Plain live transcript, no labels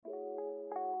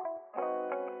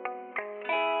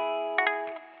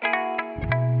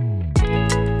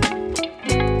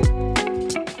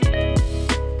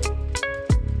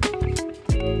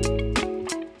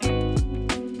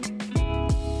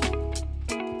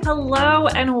Hello,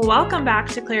 and welcome back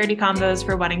to Clarity Combos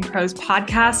for Wedding Pros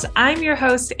podcast. I'm your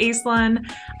host,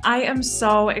 Aislinn. I am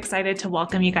so excited to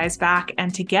welcome you guys back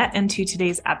and to get into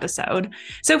today's episode.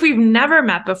 So if we've never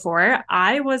met before,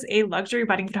 I was a luxury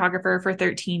wedding photographer for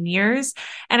 13 years,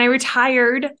 and I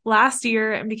retired last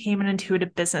year and became an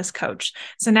intuitive business coach.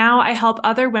 So now I help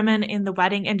other women in the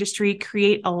wedding industry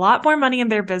create a lot more money in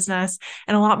their business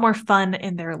and a lot more fun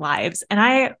in their lives. And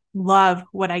I love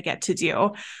what I get to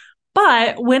do.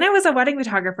 But when I was a wedding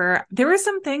photographer, there were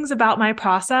some things about my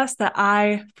process that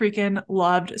I freaking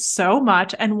loved so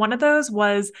much. And one of those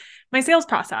was my sales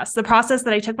process, the process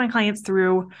that I took my clients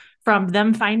through from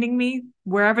them finding me,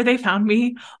 wherever they found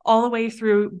me, all the way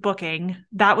through booking.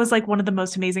 That was like one of the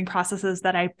most amazing processes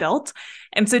that I built.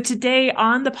 And so today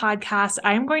on the podcast,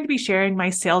 I am going to be sharing my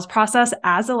sales process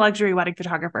as a luxury wedding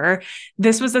photographer.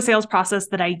 This was the sales process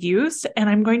that I used, and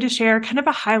I'm going to share kind of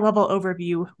a high-level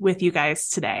overview with you guys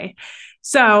today.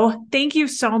 So thank you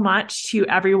so much to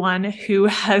everyone who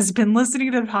has been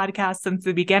listening to the podcast since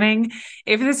the beginning.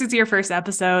 If this is your first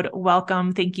episode,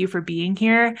 welcome. Thank you for being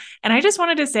here. And I just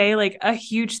wanted to say like a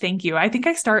huge thank you. I think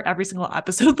I start every single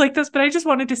episode like this, but I just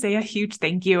wanted to say a huge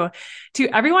thank you to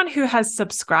everyone who has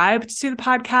subscribed to the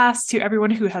podcast, to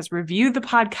everyone who has reviewed the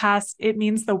podcast. It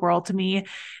means the world to me.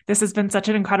 This has been such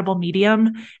an incredible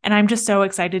medium, and I'm just so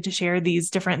excited to share these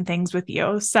different things with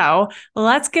you. So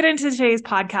let's get into today's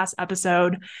podcast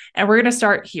episode, and we're going to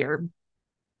start here.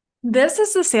 This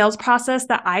is the sales process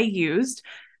that I used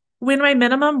when my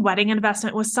minimum wedding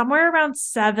investment was somewhere around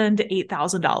 $7,000 to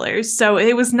 $8,000. So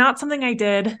it was not something I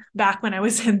did back when I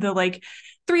was in the like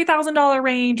 $3,000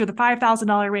 range or the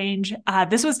 $5,000 range.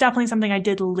 This was definitely something I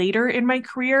did later in my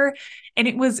career. And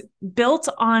it was built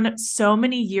on so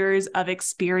many years of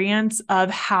experience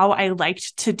of how I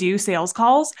liked to do sales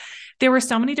calls. There were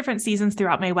so many different seasons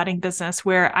throughout my wedding business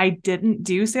where I didn't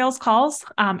do sales calls.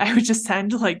 I would just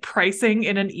send like pricing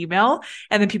in an email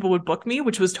and then people would book me,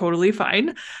 which was totally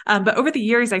fine. But over the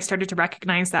years, I started to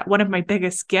recognize that one of my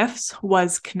biggest gifts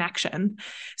was connection.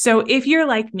 So if you're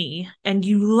like me and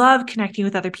you love connecting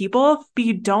with other people, but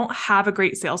you don't have a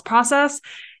great sales process,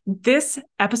 this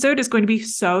episode is going to be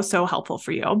so helpful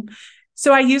for you.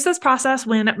 So I used this process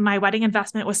when my wedding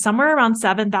investment was somewhere around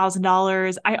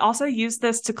 $7,000. I also used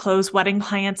this to close wedding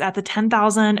clients at the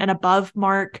 $10,000 and above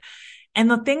mark.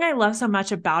 And the thing I love so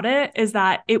much about it is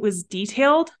that it was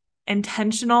detailed,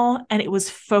 intentional, and it was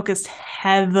focused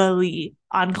heavily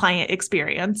on client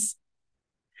experience.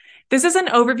 This is an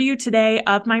overview today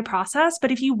of my process,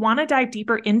 but if you want to dive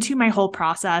deeper into my whole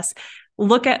process,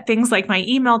 look at things like my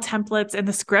email templates and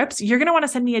the scripts, you're going to want to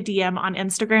send me a DM on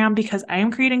Instagram because I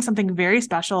am creating something very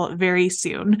special very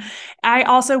soon. I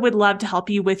also would love to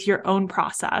help you with your own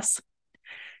process.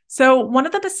 So one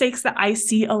of the mistakes that I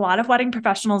see a lot of wedding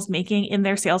professionals making in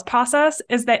their sales process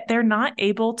is that they're not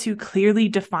able to clearly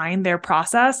define their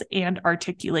process and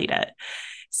articulate it.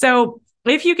 So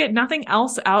if you get nothing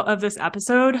else out of this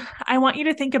episode, I want you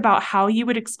to think about how you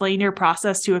would explain your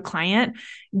process to a client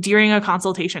during a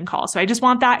consultation call. So I just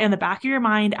want that in the back of your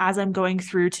mind as I'm going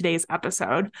through today's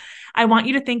episode. I want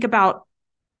you to think about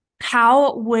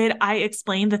how would I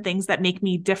explain the things that make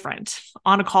me different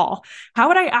on a call? How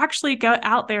would I actually go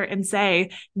out there and say,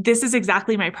 this is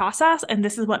exactly my process and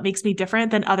this is what makes me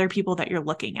different than other people that you're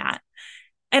looking at?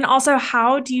 And also,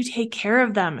 how do you take care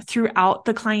of them throughout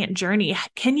the client journey?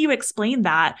 Can you explain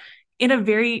that in a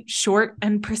very short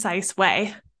and precise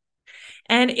way?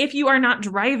 And if you are not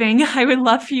driving, I would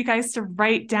love for you guys to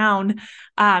write down,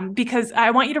 because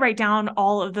I want you to write down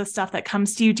all of the stuff that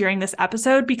comes to you during this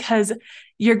episode, because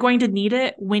you're going to need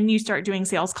it when you start doing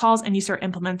sales calls and you start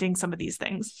implementing some of these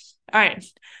things. All right,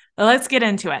 let's get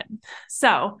into it.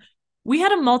 So we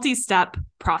had a multi-step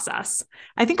process.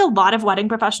 I think a lot of wedding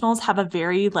professionals have a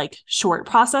very short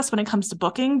process when it comes to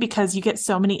booking because you get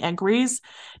so many inquiries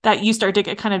that you start to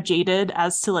get kind of jaded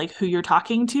as to who you're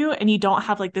talking to, and you don't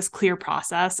have this clear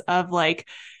process of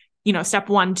step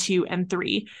 1, 2, and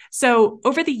 3. So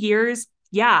over the years,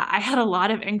 yeah, I had a lot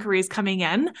of inquiries coming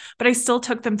in, but I still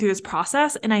took them through this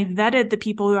process and I vetted the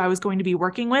people who I was going to be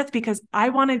working with because I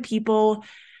wanted people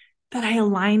that I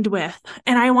aligned with,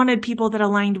 and I wanted people that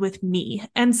aligned with me.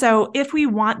 And so if we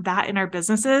want that in our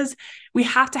businesses, we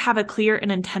have to have a clear and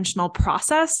intentional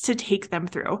process to take them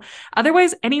through.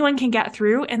 Otherwise, anyone can get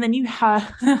through. And then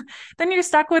then you're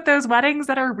stuck with those weddings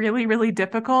that are really, really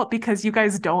difficult because you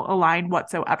guys don't align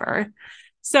whatsoever.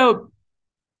 So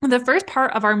the first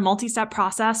part of our multi-step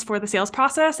process for the sales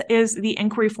process is the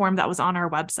inquiry form that was on our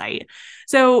website.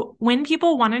 So when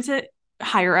people wanted to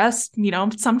hire us,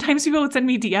 sometimes people would send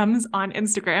me DMs on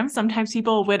Instagram. Sometimes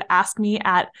people would ask me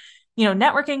at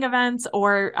networking events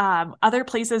or other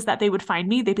places that they would find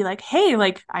me, they'd be like, hey,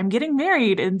 like I'm getting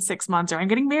married in 6 months or I'm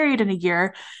getting married in a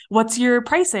year. What's your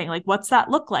pricing? Like, what's that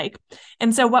look like?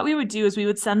 And so what we would do is we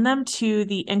would send them to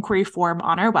the inquiry form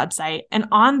on our website. And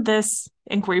on this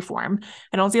inquiry form,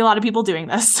 I don't see a lot of people doing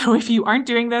this. So if you aren't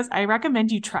doing this, I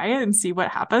recommend you try it and see what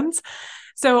happens.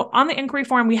 So on the inquiry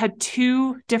form, we had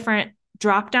two different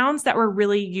drop downs that were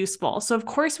really useful. So of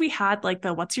course we had like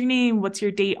the what's your name, what's your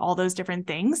date, all those different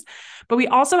things. But we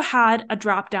also had a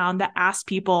drop down that asked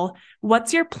people,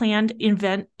 what's your planned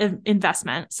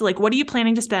investment? So like, what are you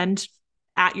planning to spend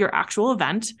at your actual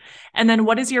event? And then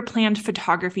what is your planned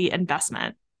photography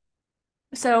investment?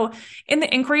 So in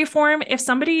the inquiry form, if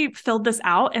somebody filled this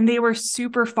out and they were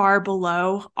super far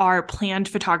below our planned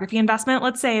photography investment,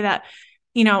 let's say that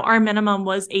our minimum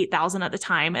was $8,000 at the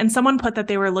time, and someone put that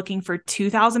they were looking for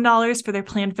 $2,000 for their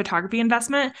planned photography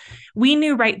investment, we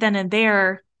knew right then and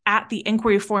there at the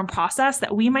inquiry form process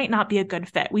that we might not be a good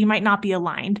fit. We might not be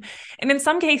aligned. And in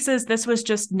some cases, this was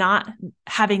just not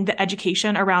having the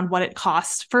education around what it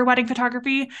costs for wedding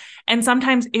photography. And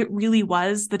sometimes it really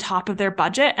was the top of their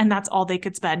budget and that's all they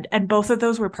could spend. And both of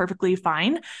those were perfectly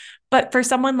fine. But for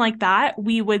someone like that,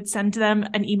 we would send them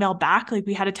an email back. Like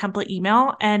we had a template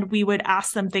email and we would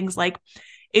ask them things like,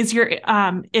 is your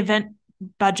event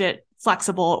budget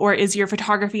flexible or is your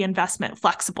photography investment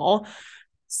flexible?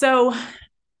 So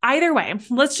either way,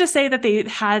 let's just say that they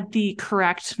had the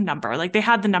correct number, like they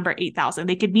had the number 8,000,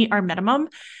 they could meet our minimum.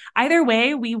 Either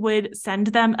way, we would send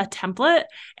them a template.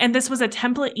 And this was a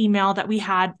template email that we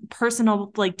had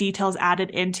personal like details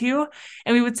added into.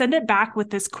 And we would send it back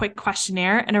with this quick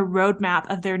questionnaire and a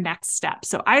roadmap of their next step.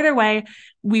 So either way,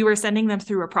 we were sending them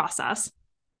through a process.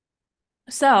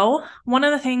 So one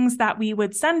of the things that we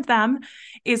would send them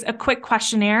is a quick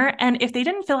questionnaire. And if they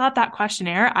didn't fill out that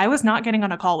questionnaire, I was not getting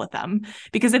on a call with them,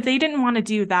 because if they didn't want to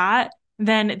do that,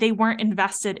 then they weren't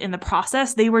invested in the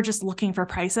process. They were just looking for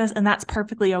prices, and that's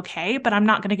perfectly okay. But I'm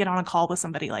not going to get on a call with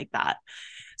somebody like that.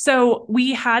 So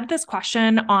we had this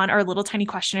question on our little tiny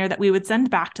questionnaire that we would send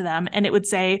back to them. And it would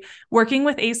say, working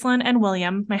with Aislinn and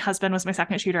William, my husband was my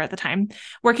second shooter at the time.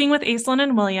 Working with Aislinn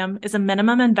and William is a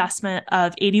minimum investment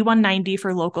of $81.90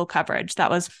 for local coverage. That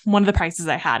was one of the prices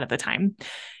I had at the time.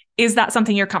 Is that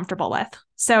something you're comfortable with?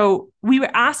 So we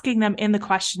were asking them in the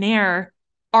questionnaire,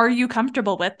 are you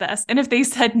comfortable with this? And if they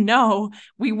said no,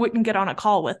 we wouldn't get on a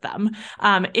call with them.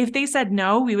 If they said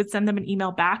no, we would send them an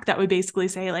email back that would basically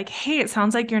say like, hey, it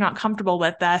sounds like you're not comfortable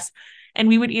with this. And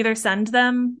we would either send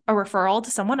them a referral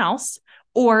to someone else,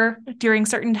 or during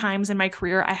certain times in my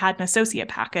career, I had an associate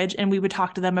package and we would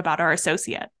talk to them about our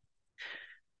associate.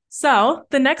 So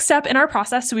the next step in our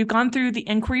process, so we've gone through the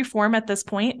inquiry form at this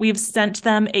point. We've sent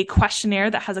them a questionnaire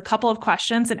that has a couple of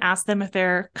questions and asked them if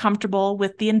they're comfortable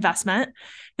with the investment.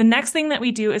 The next thing that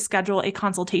we do is schedule a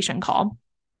consultation call.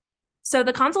 So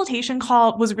the consultation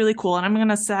call was really cool. And I'm going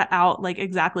to set out like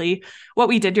exactly what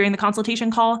we did during the consultation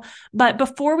call. But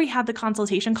before we had the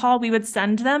consultation call, we would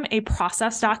send them a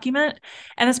process document.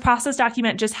 And this process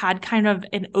document just had kind of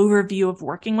an overview of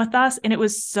working with us. And it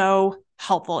was so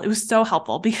helpful. It was so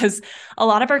helpful because a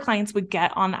lot of our clients would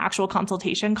get on the actual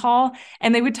consultation call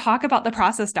and they would talk about the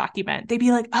process document. They'd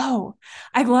be like, oh,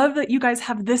 I love that you guys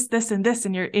have this, and this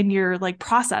in your like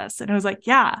process. And I was like,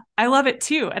 yeah, I love it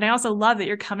too. And I also love that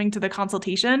you're coming to the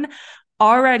consultation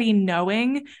already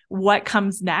knowing what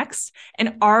comes next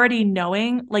and already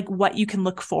knowing like what you can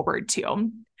look forward to.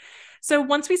 So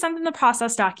once we sent them the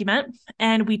process document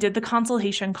and we did the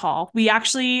consultation call, we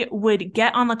actually would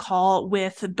get on the call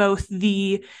with both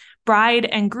the bride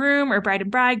and groom, or bride and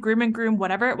bride, groom and groom,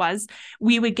 whatever it was.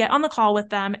 We would get on the call with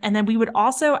them. And then we would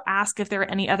also ask if there were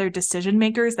any other decision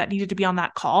makers that needed to be on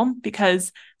that call,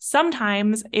 because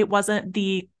sometimes it wasn't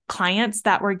the clients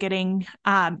that were getting,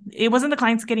 it wasn't the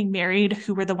clients getting married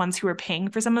who were the ones who were paying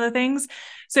for some of the things.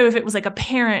 So if it was like a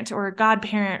parent or a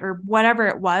godparent or whatever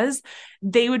it was,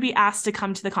 they would be asked to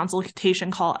come to the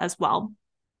consultation call as well.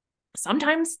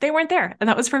 Sometimes they weren't there and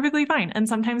that was perfectly fine. And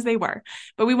sometimes they were,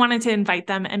 but we wanted to invite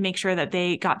them and make sure that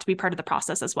they got to be part of the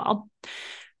process as well.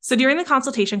 So during the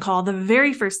consultation call, the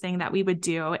very first thing that we would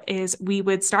do is we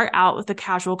would start out with a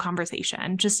casual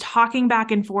conversation, just talking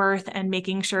back and forth and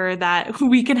making sure that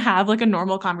we can have like a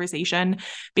normal conversation.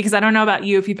 Because I don't know about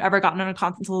you, if you've ever gotten on a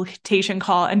consultation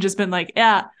call and just been like,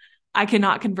 yeah, I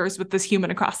cannot converse with this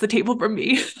human across the table from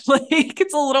me. Like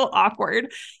it's a little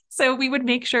awkward. So we would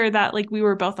make sure that like we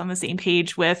were both on the same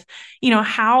page with,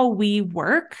 how we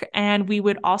work. And we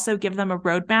would also give them a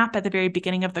roadmap at the very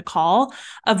beginning of the call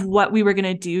of what we were going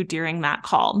to do during that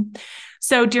call.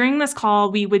 So during this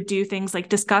call, we would do things like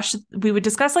discuss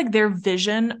like their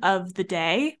vision of the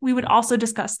day. We would also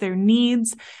discuss their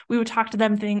needs. We would talk to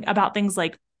them about things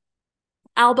like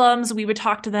albums. We would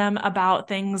talk to them about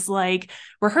things like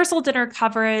rehearsal dinner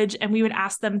coverage. And we would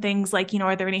ask them things like,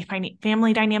 are there any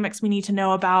family dynamics we need to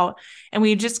know about? And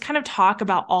we just kind of talk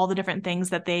about all the different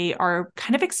things that they are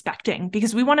kind of expecting,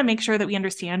 because we want to make sure that we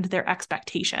understand their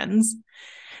expectations.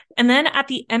 And then at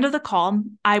the end of the call,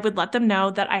 I would let them know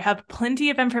that I have plenty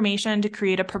of information to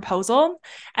create a proposal.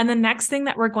 And the next thing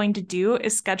that we're going to do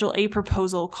is schedule a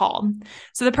proposal call.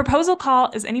 So the proposal call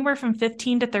is anywhere from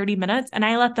 15 to 30 minutes. And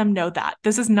I let them know that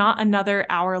this is not another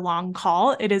hour-long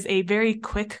call. It is a very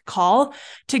quick call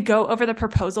to go over the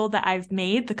proposal that I've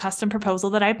made, the custom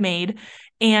proposal that I've made,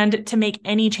 and to make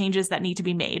any changes that need to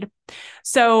be made.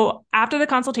 So after the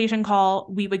consultation call,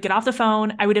 we would get off the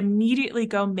phone. I would immediately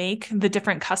go make the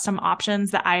different custom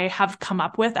options that I have come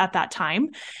up with at that time.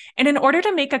 And in order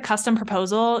to make a custom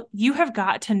proposal, you have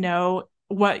got to know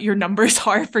what your numbers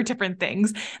are for different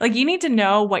things. Like you need to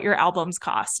know what your albums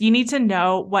cost. You need to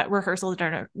know what rehearsal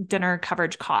dinner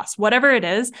coverage costs. Whatever it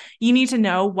is, you need to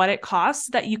know what it costs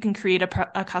that you can create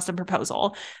a custom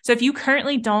proposal. So if you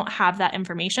currently don't have that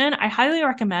information, I highly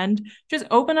recommend just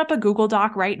open up a Google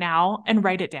Doc right now and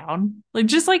write it down.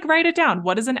 Like write it down.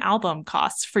 What does an album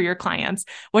cost for your clients?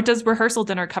 What does rehearsal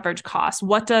dinner coverage cost?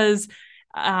 What does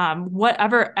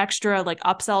whatever extra like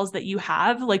upsells that you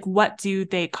have, like what do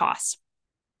they cost?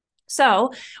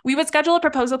 So we would schedule a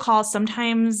proposal call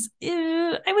sometimes,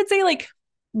 I would say like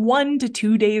 1 to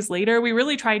 2 days later. We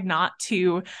really tried not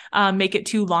to make it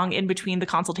too long in between the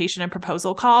consultation and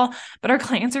proposal call, but our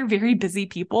clients are very busy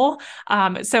people.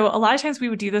 So a lot of times we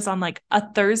would do this on like a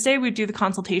Thursday, we'd do the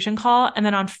consultation call. And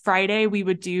then on Friday, we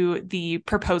would do the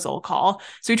proposal call.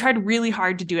 So we tried really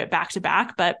hard to do it back to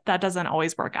back, but that doesn't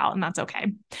always work out, and that's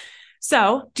okay.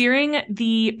 So during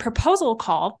the proposal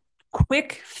call,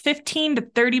 quick 15 to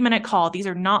 30-minute call, these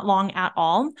are not long at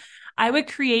all, I would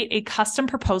create a custom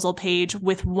proposal page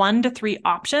with 1 to 3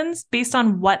 options based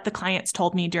on what the clients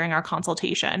told me during our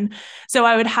consultation. So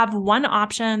I would have one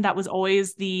option that was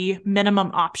always the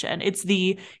minimum option. It's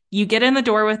you get in the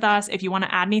door with us. If you want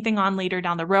to add anything on later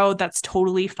down the road, that's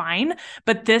totally fine.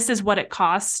 But this is what it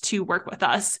costs to work with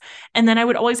us. And then I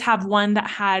would always have one that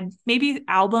had maybe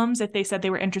albums if they said they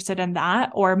were interested in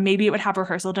that, or maybe it would have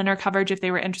rehearsal dinner coverage if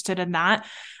they were interested in that.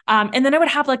 And then I would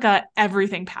have like a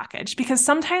everything package, because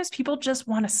sometimes people just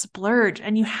want to splurge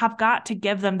and you have got to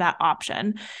give them that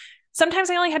option. Sometimes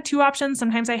I only had 2 options.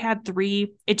 Sometimes I had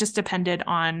 3. It just depended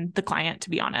on the client, to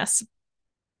be honest.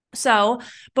 So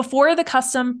before the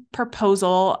custom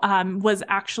proposal was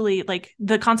actually like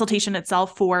the consultation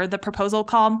itself for the proposal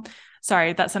call.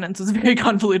 Sorry, that sentence was very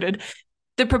convoluted.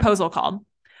 The proposal call.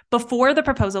 Before the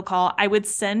proposal call, I would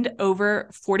send over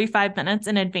 45 minutes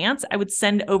in advance. I would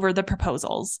send over the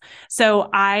proposals. So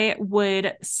I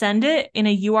would send it in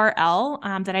a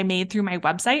URL that I made through my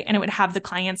website, and it would have the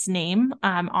client's name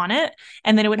on it.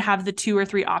 And then it would have the 2 or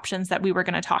 3 options that we were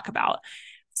going to talk about.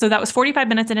 So that was 45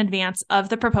 minutes in advance of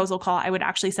the proposal call. I would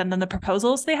actually send them the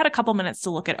proposals. They had a couple minutes to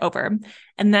look it over.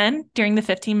 And then during the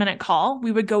 15-minute call,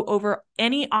 we would go over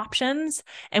any options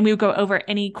and we would go over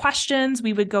any questions.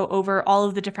 We would go over all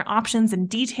of the different options in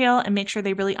detail and make sure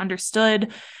they really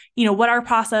understood, what our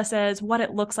process is, what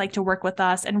it looks like to work with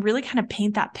us, and really kind of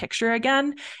paint that picture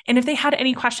again. And if they had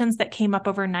any questions that came up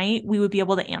overnight, we would be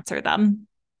able to answer them.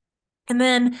 And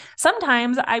then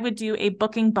sometimes I would do a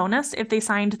booking bonus if they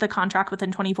signed the contract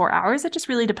within 24 hours. It just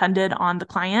really depended on the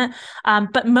client.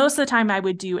 But most of the time I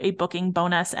would do a booking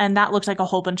bonus, and that looked like a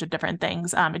whole bunch of different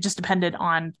things. It just depended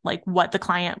on like what the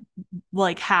client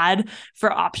had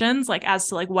for options, like as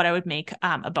to like what I would make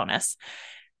a bonus.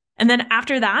 And then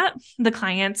after that, the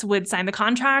clients would sign the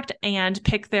contract and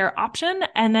pick their option.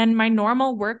 And then my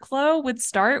normal workflow would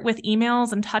start with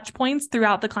emails and touch points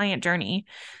throughout the client journey.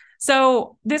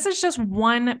 So this is just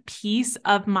one piece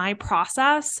of my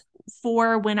process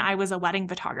for when I was a wedding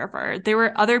photographer. There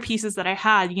were other pieces that I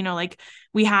had, like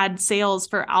we had sales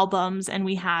for albums and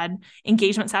we had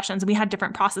engagement sessions and we had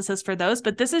different processes for those.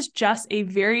 But this is just a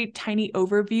very tiny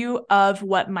overview of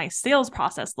what my sales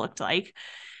process looked like.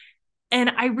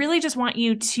 And I really just want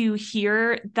you to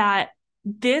hear that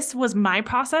this was my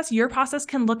process. Your process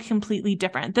can look completely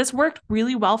different. This worked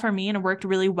really well for me, and it worked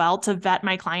really well to vet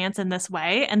my clients in this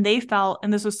way. And they felt,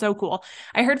 and this was so cool,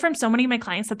 I heard from so many of my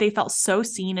clients that they felt so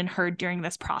seen and heard during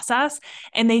this process,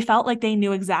 and they felt like they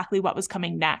knew exactly what was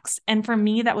coming next. And for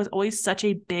me, that was always such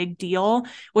a big deal,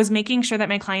 was making sure that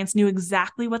my clients knew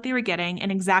exactly what they were getting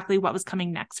and exactly what was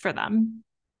coming next for them.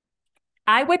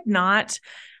 I would not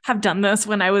have done this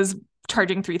when I was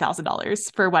charging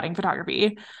 $3,000 for wedding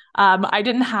photography. I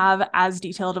didn't have as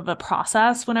detailed of a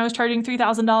process when I was charging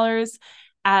 $3,000.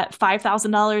 At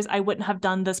 $5,000, I wouldn't have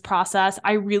done this process.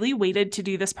 I really waited to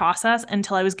do this process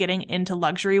until I was getting into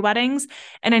luxury weddings,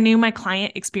 and I knew my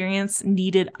client experience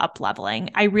needed up-leveling.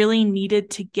 I really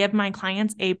needed to give my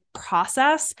clients a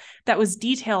process that was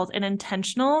detailed and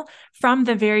intentional from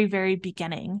the very, very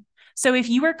beginning. So if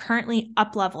you are currently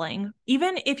up leveling,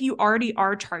 even if you already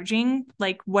are charging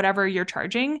like whatever you're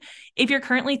charging, if you're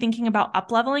currently thinking about up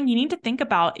leveling, you need to think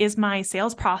about, is my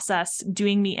sales process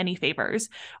doing me any favors?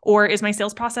 Or is my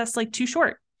sales process like too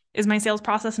short? Is my sales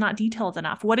process not detailed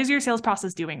enough? What is your sales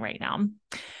process doing right now? And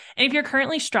if you're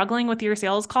currently struggling with your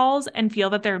sales calls and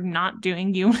feel that they're not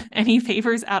doing you any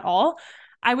favors at all,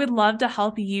 I would love to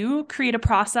help you create a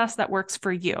process that works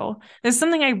for you. This is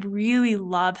something I really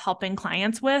love helping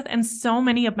clients with. And so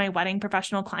many of my wedding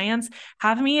professional clients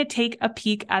have me take a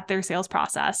peek at their sales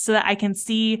process so that I can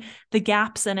see the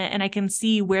gaps in it, and I can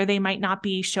see where they might not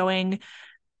be showing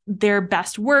their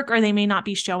best work, or they may not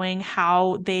be showing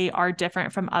how they are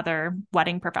different from other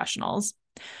wedding professionals.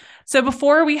 So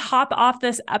before we hop off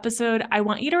this episode, I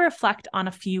want you to reflect on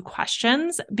a few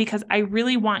questions, because I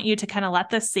really want you to kind of let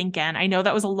this sink in. I know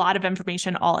that was a lot of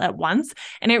information all at once,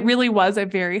 and it really was a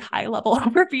very high level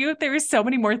overview. There were so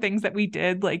many more things that we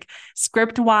did, like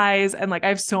script wise, and like I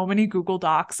have so many Google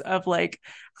Docs of like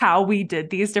how we did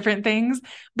these different things.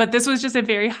 But this was just a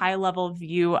very high level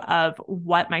view of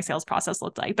what my sales process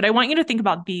looked like. But I want you to think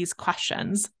about these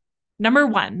questions. Number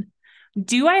one,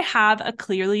 do I have a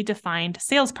clearly defined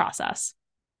sales process?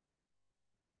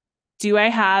 Do I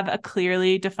have a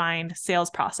clearly defined sales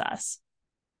process?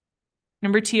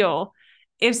 Number two,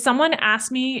 if someone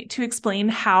asked me to explain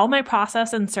how my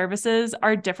process and services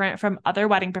are different from other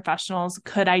wedding professionals,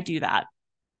 could I do that?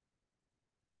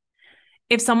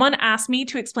 If someone asked me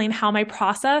to explain how my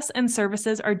process and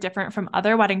services are different from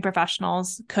other wedding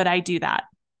professionals, could I do that?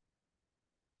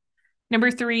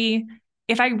 Number three,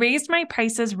 if I raised my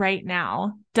prices right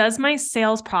now, does my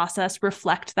sales process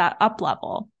reflect that up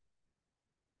level?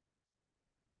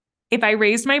 If I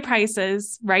raised my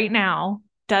prices right now,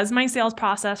 does my sales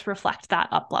process reflect that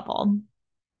up level?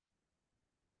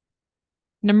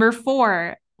 Number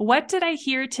four, what did I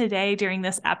hear today during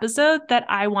this episode that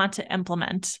I want to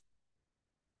implement?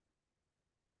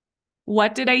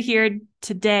 What did I hear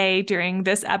today during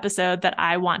this episode that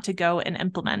I want to go and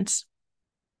implement?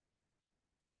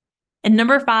 And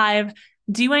number five,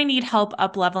 do I need help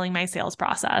up-leveling my sales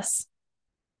process?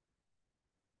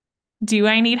 Do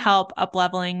I need help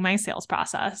up-leveling my sales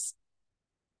process?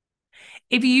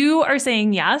 If you are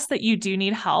saying yes, that you do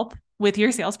need help with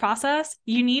your sales process,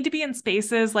 you need to be in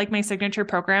spaces like my signature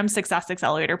program, Success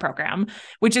Accelerator program,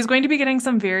 which is going to be getting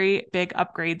some very big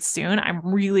upgrades soon. I'm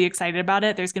really excited about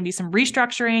it. There's going to be some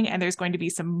restructuring, and there's going to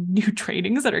be some new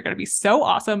trainings that are going to be so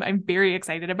awesome. I'm very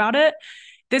excited about it.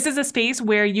 This is a space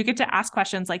where you get to ask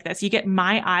questions like this. You get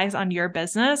my eyes on your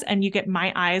business, and you get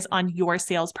my eyes on your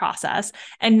sales process,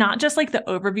 and not just like the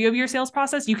overview of your sales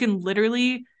process. You can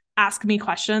literally ask me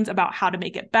questions about how to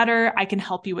make it better. I can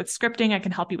help you with scripting. I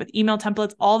can help you with email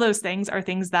templates. All those things are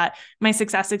things that my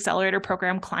Success Accelerator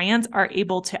program clients are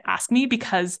able to ask me,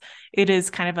 because it is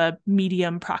kind of a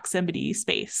medium proximity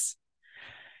space.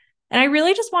 And I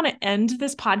really just want to end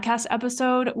this podcast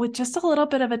episode with just a little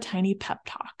bit of a tiny pep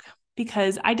talk,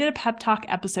 because I did a pep talk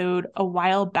episode a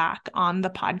while back on the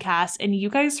podcast, and you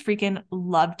guys freaking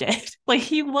loved it.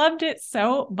 Like, you loved it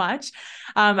so much.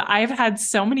 I've had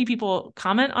so many people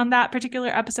comment on that particular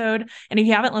episode. And if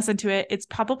you haven't listened to it, it's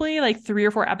probably like 3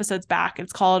 or 4 episodes back.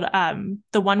 It's called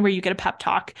the one where you get a pep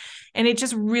talk. And it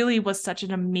just really was such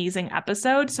an amazing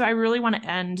episode. So I really want to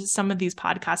end some of these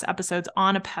podcast episodes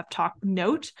on a pep talk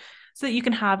note, so that you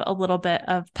can have a little bit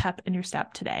of pep in your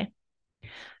step today.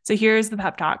 So here's the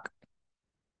pep talk.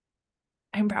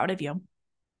 I'm proud of you.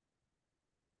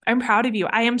 I'm proud of you.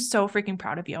 I am so freaking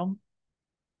proud of you.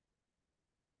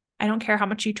 I don't care how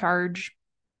much you charge.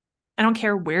 I don't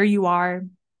care where you are.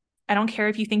 I don't care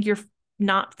if you think you're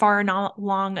not far, not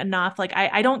long enough. Like,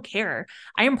 I don't care.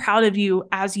 I am proud of you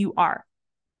as you are.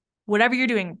 Whatever you're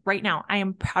doing right now, I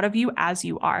am proud of you as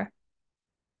you are.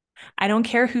 I don't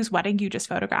care whose wedding you just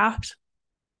photographed.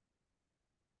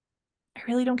 I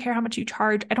I really don't care how much you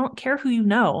charge. I don't care who you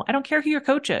know. I don't care who your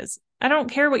coach is. I don't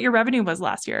care what your revenue was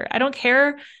last year. I don't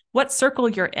care what circle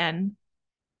you're in.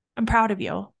 I'm proud of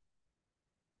you.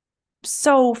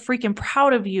 So freaking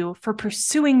proud of you for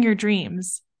pursuing your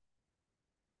dreams.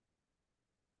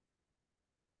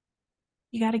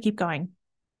 You got to keep going.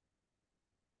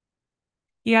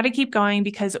 You got to keep going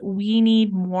because we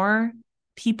need more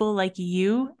people like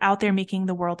you out there making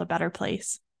the world a better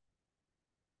place.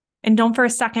 And don't for a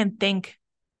second think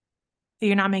that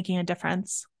you're not making a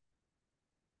difference.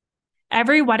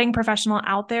 Every wedding professional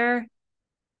out there,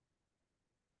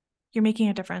 you're making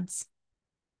a difference.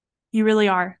 You really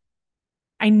are.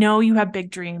 I know you have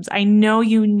big dreams. I know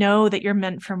you know that you're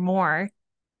meant for more.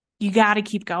 You got to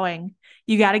keep going.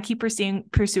 You got to keep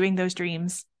pursuing those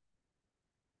dreams.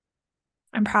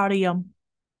 I'm proud of you.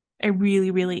 I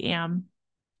really, really am.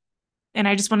 And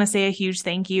I just want to say a huge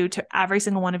thank you to every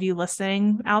single one of you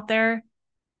listening out there.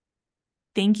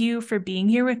 Thank you for being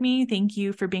here with me. Thank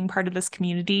you for being part of this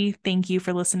community. Thank you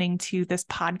for listening to this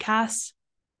podcast.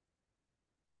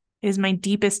 It is my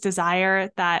deepest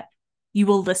desire that you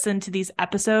will listen to these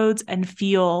episodes and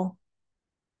feel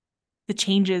the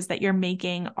changes that you're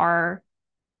making are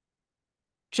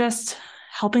just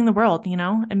helping the world,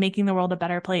 and making the world a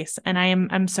better place. And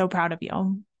I'm so proud of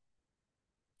you.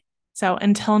 So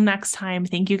until next time,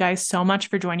 thank you guys so much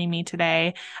for joining me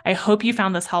today. I hope you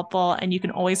found this helpful, and you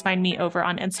can always find me over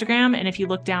on Instagram. And if you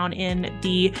look down in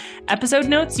the episode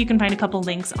notes, you can find a couple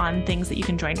links on things that you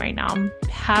can join right now.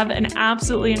 Have an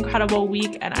absolutely incredible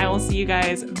week, and I will see you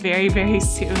guys very, very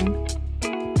soon.